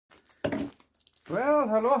Wel,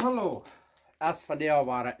 hallo. Als vandaag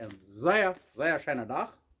was een zeer schöne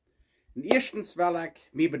dag. En eerstens wil ik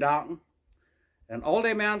mij bedanken. En al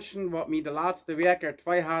die mensen die mij de laatste weken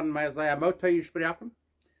 2 jaar mij zeer mooi gesproken.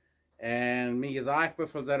 En mij gezegd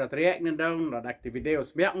hoeveel ze dat rekenen doen, dat ik de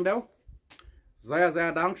video's merken doe.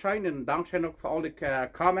 Zeer dankzij. En dankzij ook voor al die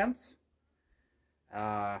comments.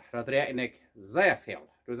 Dat reken ik zeer veel.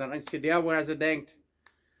 Dus dan is het deel waar ze denkt.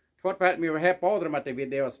 Het wordt me weer ouder met de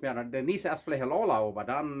video's meer. De niet is vielleicht al, maar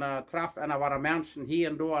dan treft een mensen hier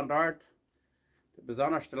en daar en daar.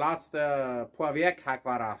 Besonders de laatste paar weken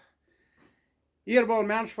waren hier wel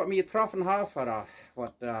mensen wat mij getroffen hebben.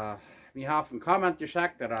 Wat mij hebben een comment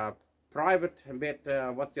gezegd, private een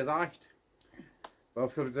beetje wat gezegd.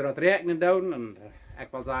 Hoeveel ze dat rekenen doen. En ik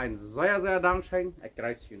wil zeggen, zeer dankzij. Ik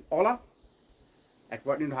krijg je alle. Ik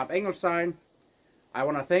word nu nog op Engels zijn. I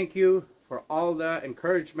want to thank you for all the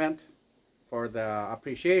encouragement, for the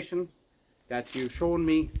appreciation that you've shown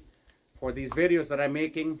me for these videos that I'm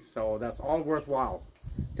making. So that's all worthwhile.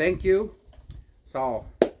 Thank you. So,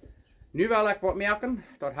 nu wil ik wat merken.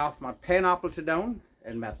 Dat heeft met pineapple te doen.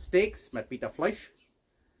 En met steaks, met bitter vlees.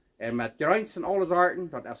 En met gjleichen en alle soorten.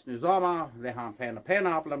 Dat is nu zomer. We hebben fijne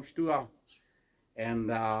pineapple am stuur. En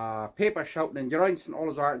peperschoten en gjleichen en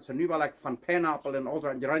alle soorten. So nu wil ik van pineapple en alle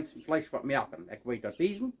soorten gjleichen vlees wat merken. Ik weet dat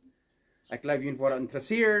deze. Ik geloof jullie voor het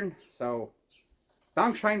interesseren. So,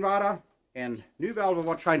 dankzij waren. En nu willen we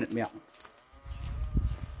waarschijnlijk merken.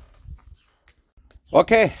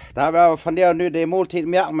 Oké, daar willen we vandaag nu de maaltijd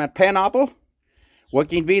merken met pineapple.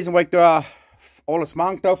 Wat ik wijzen wat ik daar alles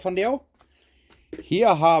maak vandaag.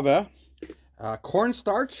 Hier hebben we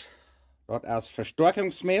cornstarch. Dat is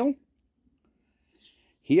versterkingsmeel.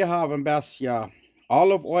 Hier hebben we een beetje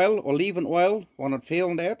olivenoil, want het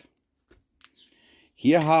veel is.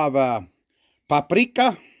 Hier hebben we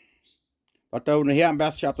paprika. Wat doen we hier een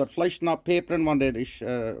beetje op dat vlees nog peperen, want dit is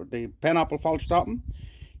de pineapple valt stoppen.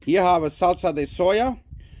 Hier hebben we salsa de soja,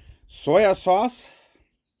 sojasaus.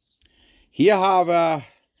 Hier hebben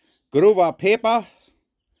we grove peper,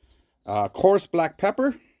 coarse black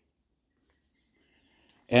pepper.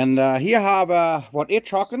 En hier hebben we wat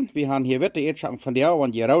eetzakken. We hebben hier witte eetzakken van jou,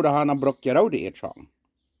 want je rode hebben, dan brok je rode eetzakken.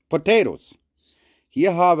 Potatoes.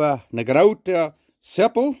 Hier hebben we een grote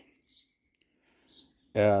sippel.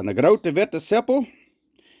 Een grote witte sippel.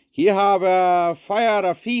 Hier hebben we 4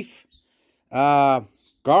 of 5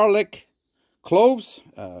 garlic cloves,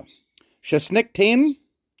 gesnikt. En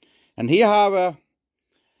hier hebben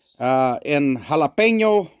we een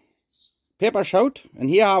jalapeno peperschout. En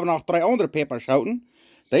hier hebben we nog 3 andere peperschouten.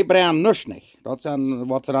 Die branden niks niet. Dat zijn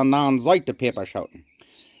wat ze dan naam zoute peperschouten.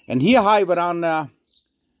 En hier hebben we dan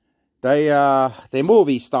de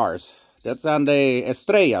movie stars. Dat zijn de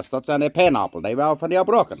estrellas, dat zijn de pineapple, die we van die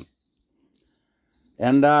brokken.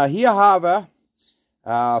 En hier hebben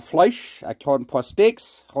we vlees. Ik had een paar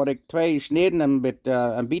steaks, had ik 2 sneden en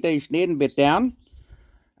een beetje sneden met dan.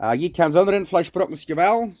 Je kan zonder vleesbrokken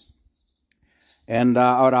wel. En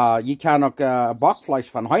je kan ook bakvlees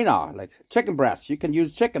van heina, like chicken breast. You can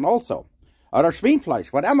use chicken also. Or schweinvlees,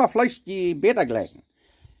 whatever vlees je beter gelijken.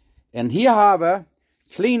 En hier hebben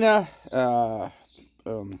we kleine,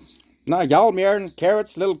 meer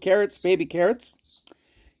carrots, little carrots, baby carrots.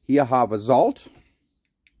 Hier hebben we zout.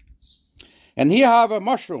 En hier hebben we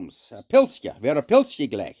mushrooms, pilsje, weer een pilsje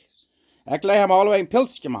gelijk. Ik leg hem allebei een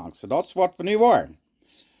pilsje maken, so dat is wat we nu worden.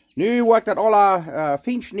 Nu word ik dat alle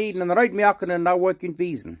fijn snijden en eruit merken en dan word ik het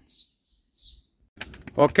wijzen.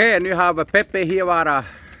 Oké, en nu hebben we peper hier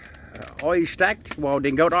waar uitgestekt. We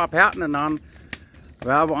den goed ophetten en dan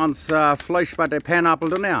hebben we ons vlees met de pineapple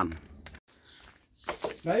doen aan.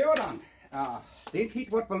 Nou ja dan, dit heet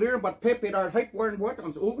wat we leren wat peper daar heet worden wordt,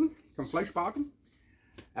 ons oven, van vlees bakken.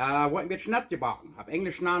 Wordt met Schnetje bakken. Op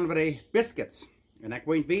Engels namen we de Biscuits. En ik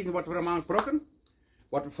weet weten wat we er aan brokken.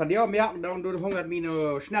 Wat we vandaag merken, dan doen we gewoon met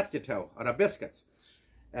een Schnetje toe, of Biscuits.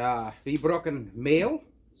 We brokken mehl,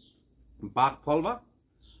 backpulva,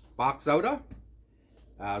 backsoda,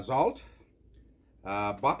 zout,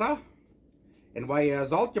 butter. En waar je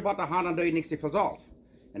zoutje butter hebt, dan doe je niet zoveel zout.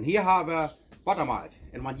 En hier hebben we buttermilk.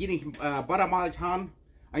 En wanneer je niet buttermilk hebt,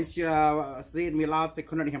 als je ziet me laatst,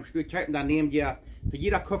 kunnen niet hem stuur kijken, dan neem je voor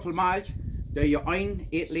jeder kuffel melk, doe je 1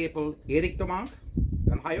 eetlepel erik tomaat.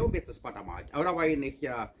 Dan heb je ook een beetje buttermilk. Oder waar je niet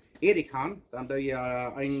erik hebt, dan doe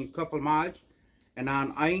je 1 kuffel melk en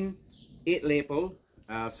dan 1 eetlepel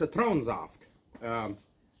citroensaft.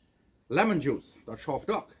 Lemon juice, dat schaft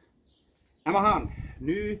ook. En we gaan,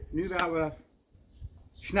 nu gaan we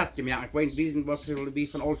Schnetje maken. Ik weet niet wat we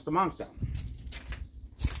van alles te maken zijn.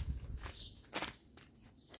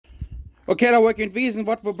 Okay, dan wil ik je wijzen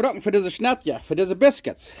wat we brauchen voor deze Schnetje, voor deze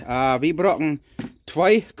Biscuits. We brauchen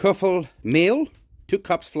 2 kuffel mehl, 2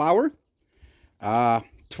 cups flour,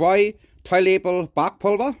 2 theelepel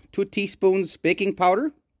backpulva, 2 teaspoons baking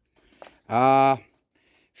powder,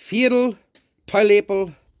 4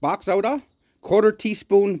 theelepel backsoda, 1/4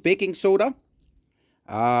 teaspoon baking soda,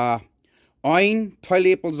 1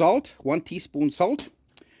 theelepel salt, 1 teaspoon salt,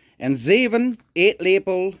 en 7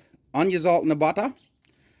 äteläppel unsalted butter,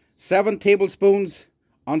 7 tablespoons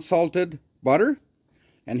unsalted butter.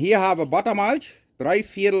 En hier hebben we buttermilk,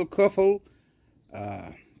 3/4 kuffel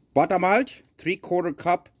buttermilk, 3/4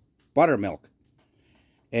 cup buttermilk.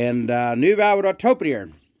 En nu gaan we dat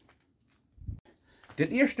toeperen. Het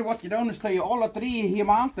eerste wat je doet is dat je alle 3 hier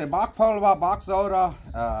maakt, de backpulva, backsoda,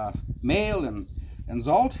 mehl en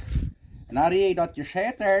zout. En dan doe je dat je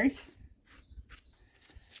scheidt erg.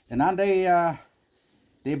 En dan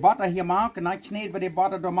die butter hier maken en dan knijden we die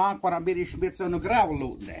butter door maken, maar dan ben je een beetje zo'n gravel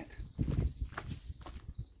loten.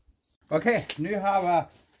 Oké, nu hebben we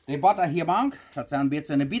die butter hier maken, dat zijn een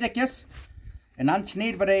beetje een biedertjes. En dan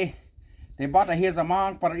knijden we die butter hier zo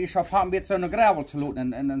maken, maar ik heb een beetje zo'n gravel te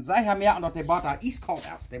loten. En dan zeg je merken dat die butter ijskoud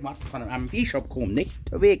is. Die moet van een ijs opkomen, niet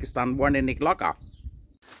te week is, dan worden die niet lekker.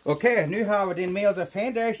 Oké, nu hebben we den mehl zo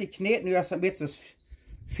fijn doorgekneed, nu is het een beetje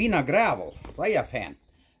fijne gravel, zeer fijn.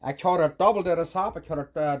 Ik had het dubbel de recept, ik had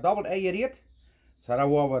het dubbel eieriert. So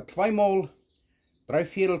dan hebben we 2 maal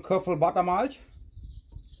 3/4 kuffel buttermilk.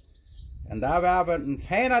 En daar willen we een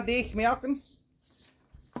fijne deeg maken.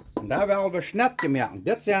 En daar willen we Schnetje maken.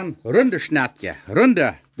 Dit zijn runde Schnetje,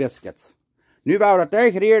 runde biscuits. Nu willen we dat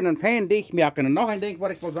doorgereden en een fijn deeg maken. En nog een ding wat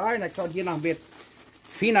ik wil zeggen, ik zal hier nog een beetje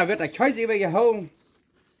fijner witte kjeese even gehouden.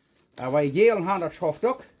 Waar je geel aan dat schaft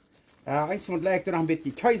ook. Eens moet lijkt er nog een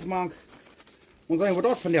beetje kjeese maken. En dan we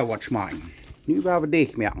dat van der wat smaken. Nu gaan we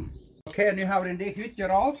deeg maken. Oké, nu hebben we den deeg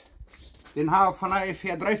uitgerold. Den hebben we van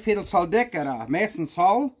ongeveer 3/4 zal dikker, meestens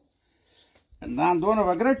zal. En dan doen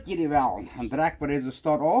we grupgje die wel. Dan trekken we deze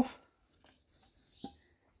stad af.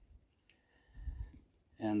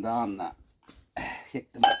 En dan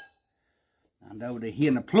dan doen we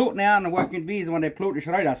hier een ploot neer. En dan wil ik je wijzen, want die ploot is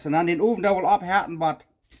eruit. En dan den oven dat we ophetten met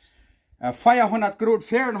 400 graden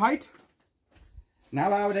Fahrenheit.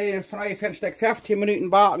 Nou gaan we die van 15 minuten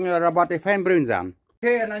bakken, zodat die fijn bruin zijn. Oké,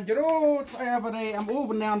 en dan groot hebben we die in de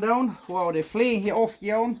oven doen. Waar we die vlees hier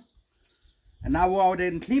afgeven. En dan gaan we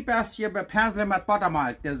die een klein beetje bepenselen met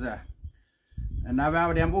buttermilk. En dan gaan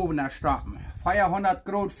we die in de oven stoppen. 400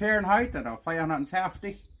 graden Fahrenheit, of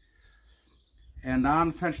 450. En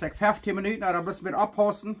dan 15 minuten, dan een beetje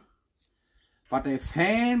oppassen. Dat die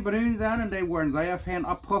fijn bruin zijn en die worden zeer fijn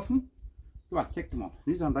opproeven. Ja, kijk maar.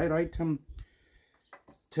 Nu zijn die eruit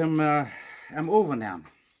im oven aan.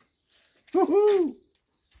 Woehoe!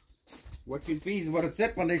 Wat je wijzen wat het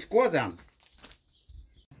zit, want die is goed zijn.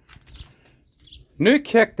 Nu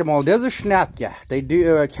kijk maar, deze Schnetje.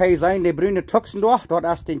 Die kjeese die bruine tuksen door. Dat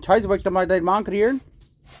is den kjeise wat ik maar maken hier.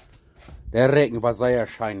 Der regen was zeer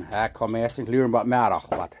schijn. Ik kom eerst in kleuren wat meer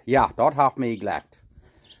wat. Ja, dat heeft mij gelegt.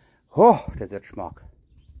 Oh, dat is smaak.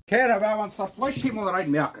 Oké, dan gaan we ons dat vlees hier mal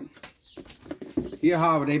reinmerken. Hier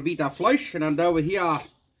hebben we die bita vlees en dan doen we hier.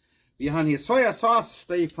 We hebben hier sojasaus,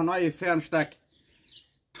 die van ongeveer een stuk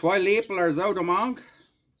 2 lepel zout maken.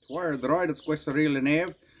 2 of 3, dat is best redelijk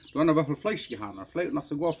neer. Dan hebben we veel vlees gehad, dan vlees nog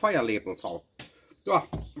zo'n 4 lepel vol. Ja.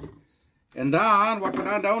 En dan, wat we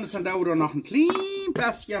dan doen, is dan doen we er nog een klein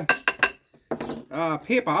beetje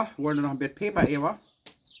peper. We worden nog een beetje peper even.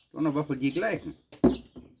 Dan hebben we veel gjleichen.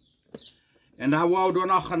 En dan hebben we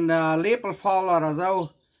nog een lepel vol of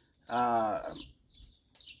zo.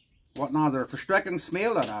 Wat nou de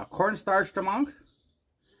verstrekkingsmeel, dat cornstarch te maken.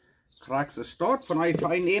 Krijg ze start van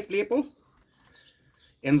een äteläppel.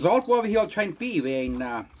 En zout waar we heel klein bij,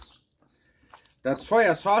 wegen dat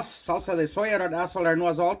sojasaus, salsa de soja, dat is al er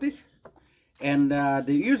nur saltig. En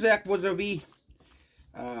de oorzaak was er wie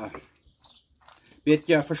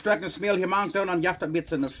beetje verstrekkingsmeel gemaakt en dan heeft dat een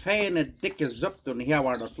beetje een fijne, dikke zup en hier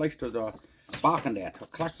waar dat vlees door bakken deed. Dat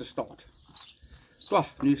krijg ze start. Zo,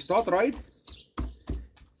 nu staat eruit.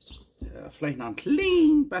 Vielleicht noch ein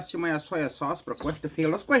klein bisschen mehr Sojasaus, aber nicht zu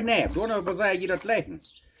viel. Das kann ich nicht. Dann muss ich das leggen.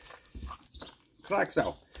 Kijk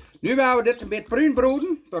zo. Nu gaan we dit een beetje bruin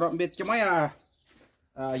broeden, zodat het een beetje meer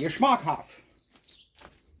geschmack heeft.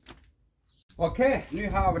 Oké, nu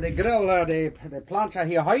gaan we de grill, de plancha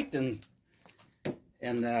hier uit en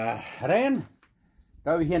rein. Dan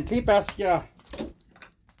hebben we hier een klein beetje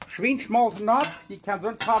schweinsschmalz nat. Die kan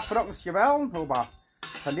sonst hard brokken wel, maar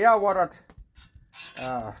van der wordt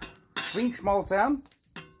het schweinsschmalz zijn.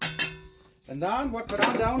 En dan, wat we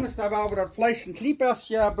dan doen, is dat we dat vlees een klein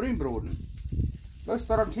beetje bruin broeden. Dus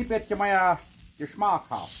dat een klein beetje meer Geschmack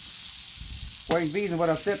hat. Wo ich wissen, wo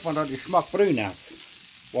das zit, want dat Geschmack bruin is.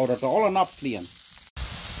 Wo dat alle abvliegen.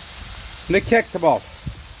 Nu kijk hem op.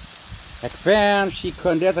 Ik vind, je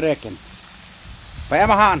kunt dit rekken. Bij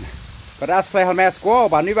hem aan. Dat is vielleicht mehr Squaw,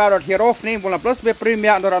 aber nu werden wir das hier aufnehmen, wollen wir bloß mit Brühen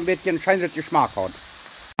merken, dass er ein bisschen scheinbar Geschmack hat.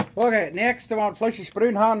 Okay, nächste Mal flüssig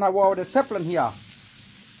Brühen haben, dann wollen wir die Zäppeln hier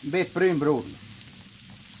ein bisschen Brühen bruden.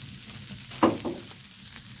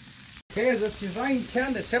 Okay, das ist sein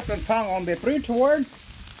kann, die Zäppeln fangen an mit Brühen zu werden.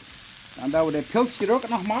 Dann da wir die Pilzchen auch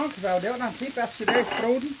noch machen, weil wir auch noch ein bisschen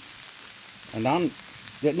bruden. Und dann,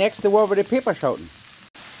 das nächste wollen wir die Peperschoten.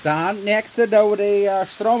 Dan nächste da we de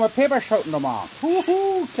strome peperschoten nog maken.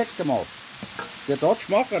 Kijk hem op. Zit dat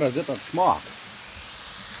smaak of zit dat smaak?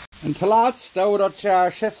 En ten laatste da we dat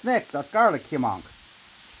chestnut, dat garlic hier maken.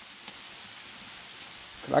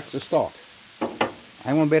 Krijg ze staat.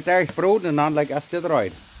 En een beetje erg brood en dan like als dit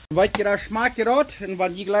eruit. Wat je daar smaakt je dat. En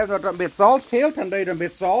wat je gelooft dat er een beetje zout fehlt, dan doe je een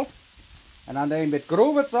beetje zout. En dan doe je een beetje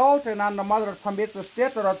grove zout. En dan normaal dat een beetje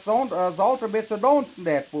steekt, dat zout een beetje donsen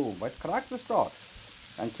dat boel. Wat krijg ze staat.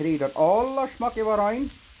 Dan krijg je dat alle smaak weer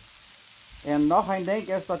rein. En nog een ding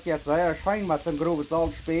is dat je het zeer schijn met zijn grove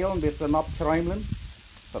zout spelen, een beetje opkruimelen.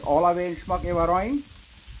 Dat alle weer smaak weer rein.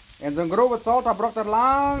 En zo'n grove zout, dat braucht er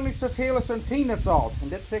lang niet zoveel als een fijne zout. En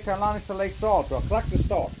dit kriegt er lang niet zo leeg zout. Dat krijg je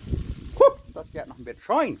staat. Dat gaat nog een beetje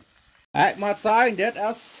schijn. Ik moet zeggen, dit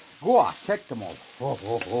is goed. Kijk hem op.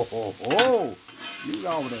 Nu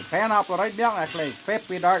gaan we de pijnappel eruit brengen. Ik leg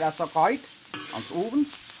peper daar, dat is ook uit. Aan het oven.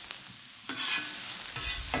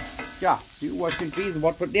 Ja, nu wat je wissen,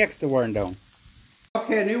 wat het nächste worden doen.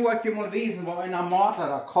 Oké, nu wat je moet wissen, wat in een maat,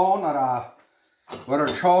 of kan, of wat er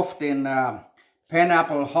schaft den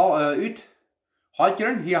pijnappel uit.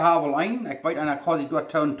 Halteren, hier hebben we een. Ik weet dat ik quasi door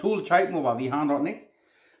een tool kijken, maar we hebben dat niet.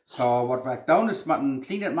 So, wat we doen is met een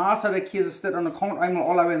klein maas, de kjeese zit aan de kant, eenmaal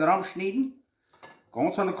alle weer in de ram snijden.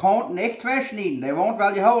 Ganz aan de kant, niet twee snijden, die won't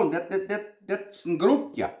wel je houden. Dit is een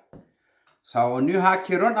groepje. So, nu heb ik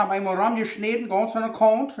hier rond nog eenmaal ram gesneden, ganz aan de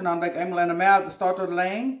kant. En dan denk ik eenmaal in de mehl, dat staat er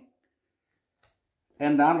alleen.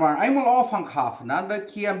 En dan waar eenmaal afhangen. En dan denk ik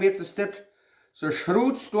hier een beetje dit zo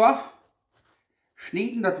schroets door.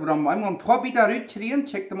 Snijden, dat we dan eenmaal een paar bieten uitkrijgen.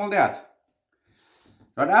 Check mal dat.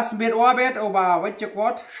 Dat is een beetje arbeid, maar weet je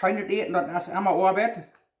wat, schijn het eten, dat is allemaal arbeid.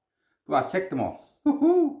 Ja, kijk maar.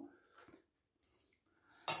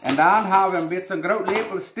 En dan hebben we een beetje een groot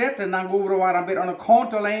lepel stit en dan gaan we weer een beetje aan de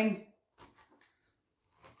kant alleen.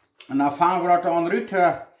 En dan vangen we dat aan uit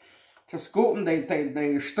te scopen.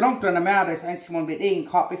 De stroomt in de meer, dat is eindelijk een beetje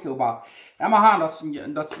eenkappig. Maar we gaan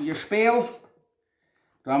dat je speelt.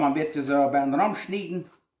 Dan gaan we een beetje zo bij een ram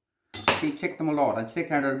snijden. Kijk maar laat. Dan kijk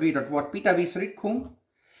naar dat het wat bitter wie eruit komt.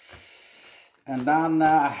 En dan,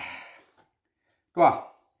 ja,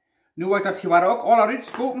 nu wordt dat hier ook alle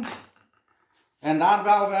uitscopen. En dan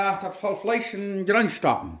willen we dat vol vlees erin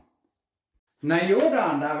stoppen. Nou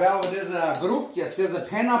ja, dan willen we deze groepjes, deze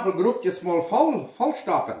pijnappelgroepjes mal vol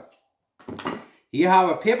stoppen. Hier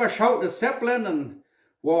hebben we peperschoten zeppelen en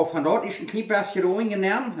van dat is een klein beetje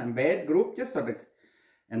reingenemen, een beide groepjes.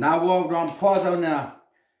 En dan willen we dan een paar zo'n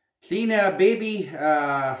kleine baby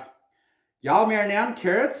gjleichen nemen,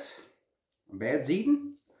 carrots. Een beetje zieden,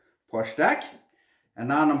 een paar stuk. En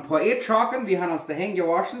dan een paar eetzakken. We hebben ons de hang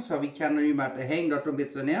gewaschen, so we kunnen nu met de hang dat een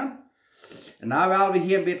beetje nemen. En dan willen we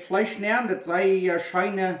hier een beetje vlees nemen. Dat zijn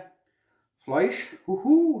schijne vlees.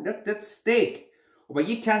 Dat steak. Maar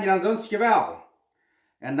je kan je dan sonst wel.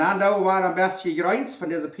 En dan doen we een beetje grijns van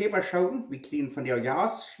deze peperschoten. We krijgen van die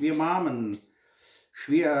jas, schweermaam en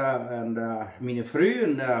mijn vrouw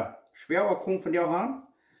en schweer komt van jou aan.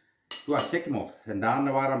 Ja, kijk maar op. En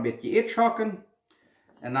dan waren een beetje eetzakken.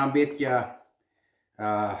 En dan een beetje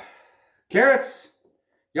carrots.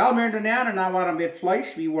 Ja, meer dan en dan waren een beetje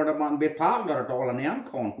vlees. We worden maar een beetje pakken dat het al aan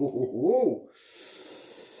kan.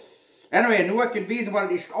 Anyway, nu heb ik het wezen wat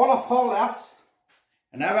het is alle vol is.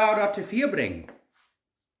 En dan willen we dat te vier brengen.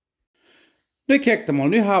 Nu kijk maar,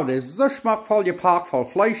 nu hebben we zo smaakvol gepakt vol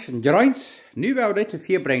vlees en grijns. Nu willen we dit te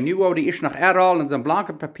vier brengen. Nu willen we eerst nog herhalen in zo'n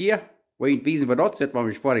blanke papier. Wil je niet weten wat dat zit, waar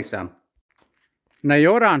we vorig zijn. Nou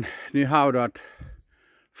ja dan, nu hebben we dat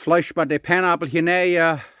vlees met de pijnappel hier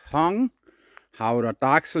neer hangen. Hebben we dat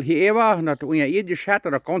daksel hier even, en dat onder je geschet,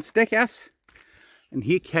 dat ganz dik is. En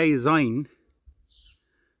hier kan je zijn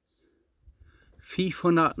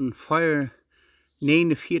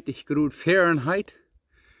 549 Grad Fahrenheit.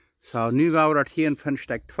 So, nu willen we dat hier in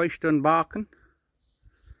 2 Stunden bakken.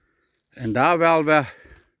 En daar willen we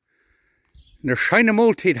een schöne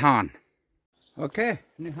Maaltijd haben. Oké,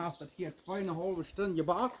 nu heb ik dat hier 2,5 Stunden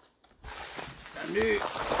gebakt. En nu,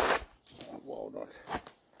 wow, dat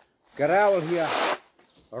gerauwel hier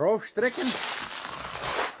raufstrekken,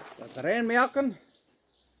 dat reinmerken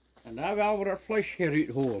en daar wel we dat vlees hieruit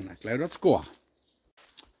holen. Ik geloof dat is goed.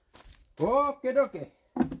 Oké.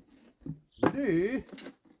 Nu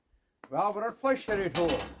wel we dat vlees hieruit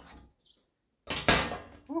holen.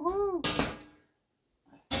 Woehoe.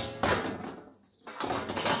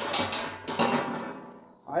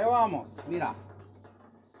 Ahí vamos, mira.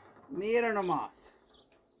 Mira nomás.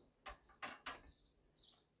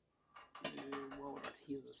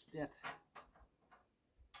 Hier is dit.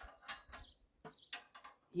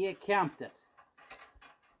 Hier kampt het.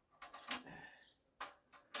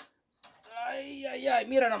 Ai,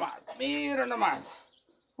 mira nomás.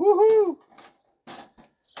 Woehoe.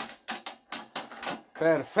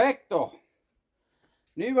 Perfecto.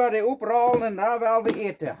 Nu weer de oprollen en daar wel de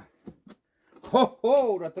eten.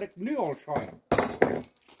 Ho, dat trekt nu al schoon.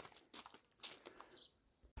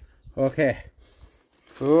 Oké.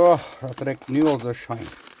 Dat trekt nu al zo schoon.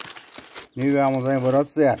 Nu gaan we zien wat dat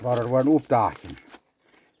zit, waar het wordt opdagen.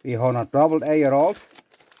 We gaan het dubbel eier uit.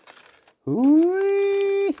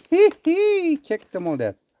 Oei, check hem al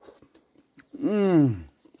dat.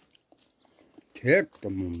 Check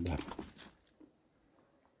hem al dat.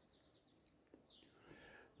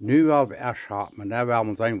 Nu willen we eerst schapen, en daar willen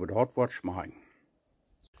we zien wat dat wordt smaken.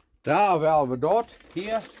 Daar willen we dat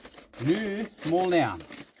hier nu mal leren.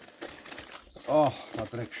 Oh, dat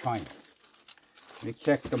ruikt schoon. Ik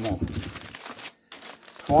check hem al.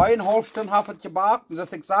 2,5 Stunden heb ik het gebakken.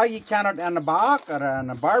 Dus ik zei, je kan het aan de bak of aan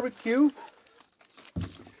de barbecue.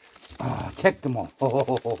 Oh, check hem al.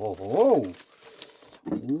 Wauw.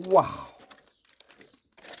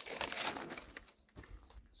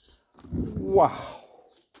 Wauw.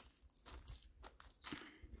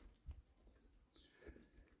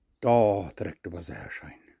 Dat trekt er wel zeer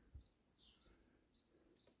schoon.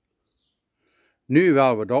 Nu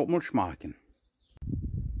willen we dat maar smaken.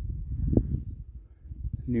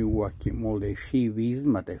 Nu word je mal de schie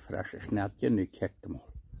wiesen met de frisse Schnetje. Nu kijk je mal.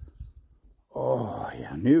 Oh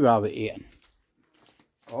ja, nu willen we eten.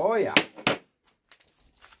 Oh ja.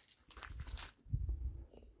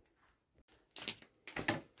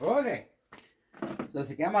 Oké. Zoals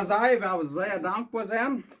ik immer zei, willen we zeer dankbaar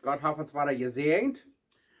zijn. God heeft ons wat gezegend.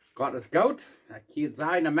 God is goed. Ik kan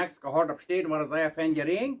zeggen, in Mexico hard op steden waar het zeer veel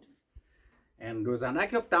geregend. En daar zijn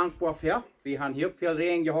ik ook dankbaar voor. We hebben heel veel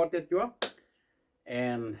regen gehad dit jaar.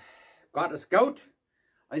 En God is goed.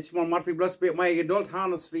 Als je maar bloos een beetje meer geduld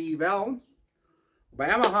hebben als we wel. Bij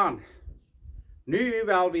hem gaan. Nu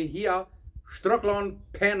willen we hier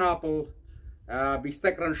Schtrucklaunt, pineapple,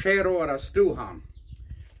 bestek ranchero of stew hebben.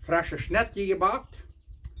 Frisse Schnetje gebakt.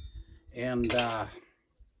 En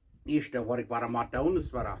eerste wat ik maar doen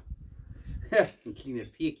is een kleine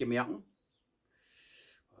viertje maken.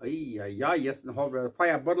 Ja, jetzt haben wir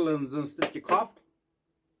Feierbüttel und so ein Stück gekauft.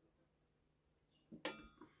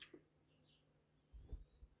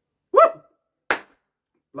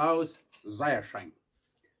 Blaues Seierschein.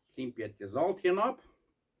 Klein beetje Salz hier ab.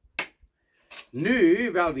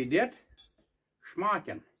 Nu willen we dit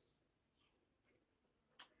smaken.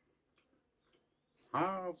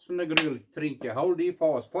 Als een grill drink je, hou die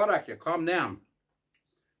vast. Voordat je komt nemen.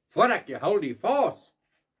 Voordat je hou die vast.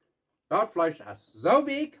 Dat vlees is zo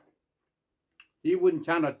week. Die wouldn't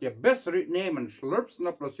kan dat je best eruit nemen en slurpst en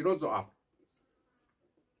dan plus je dat zo af.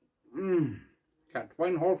 Ik heb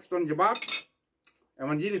 2,5 Stunden gebakken. En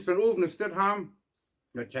wanneer jullie zo'n oven stuk hebben,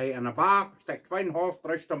 dat jij in de bak steekt 2,5,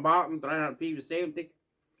 3 Stunden bakken, 375,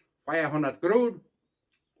 400 groot.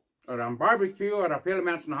 Of een barbecue, of veel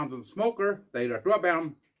mensen hebben zo'n smoker, die dat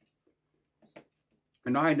doorbellen.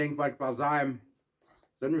 En nog een ding wat ik wil zeggen,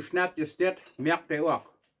 zo'n Schnetjes dit, merkt je ook.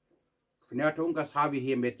 Vanuit Unkas hebben we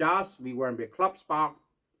hier met jas, we worden bij klapsbak.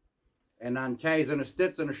 En dan krijg je zo'n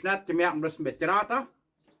stitz en een Schnetje merken, dus met water.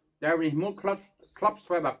 Daar hebben we niet meer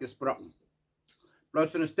klapsbak gesproken.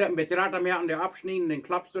 Bloß een stitz met water merken, die abschneiden, den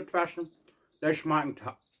klaps dort waschen. Dat schmeckt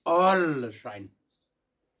alles schijn.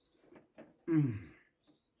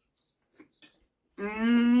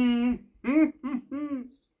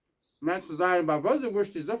 Mensen zeggen, maar wieso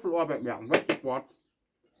wirst je zoveel arbeid maken? Weet je wat?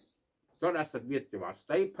 Dat is het weet je wat.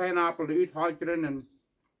 Steek pineapple eruit haalt erin en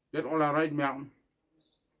dit alle eruit maken.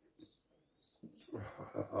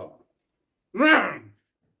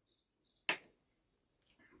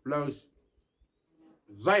 Bloos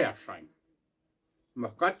zeer schijn.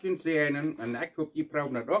 Maar katjen zijn en ik hoop die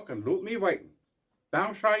proeven het ook en laat me weten.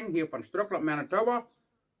 Dankzij hier van Schtrucklaunt, Manitoba.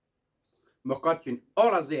 Maar katjen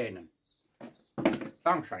alle zijn.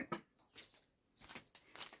 Dankzij.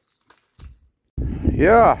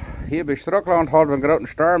 Ja, hier bij Schtrucklaunt hadden we een grote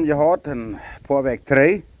storm gehad, een paar weken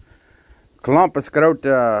 3. Klampes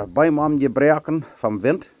grote bijman gebruiken van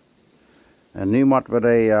wind. En nu moeten we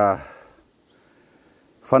die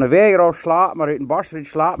van de weg af slapen, maar uit een bosriet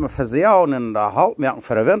slapen, verzeilen en de halt maken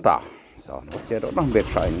voor de winter. Zo, dat gaat ook nog een beetje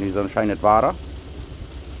schijnen. Nu zijn het ware.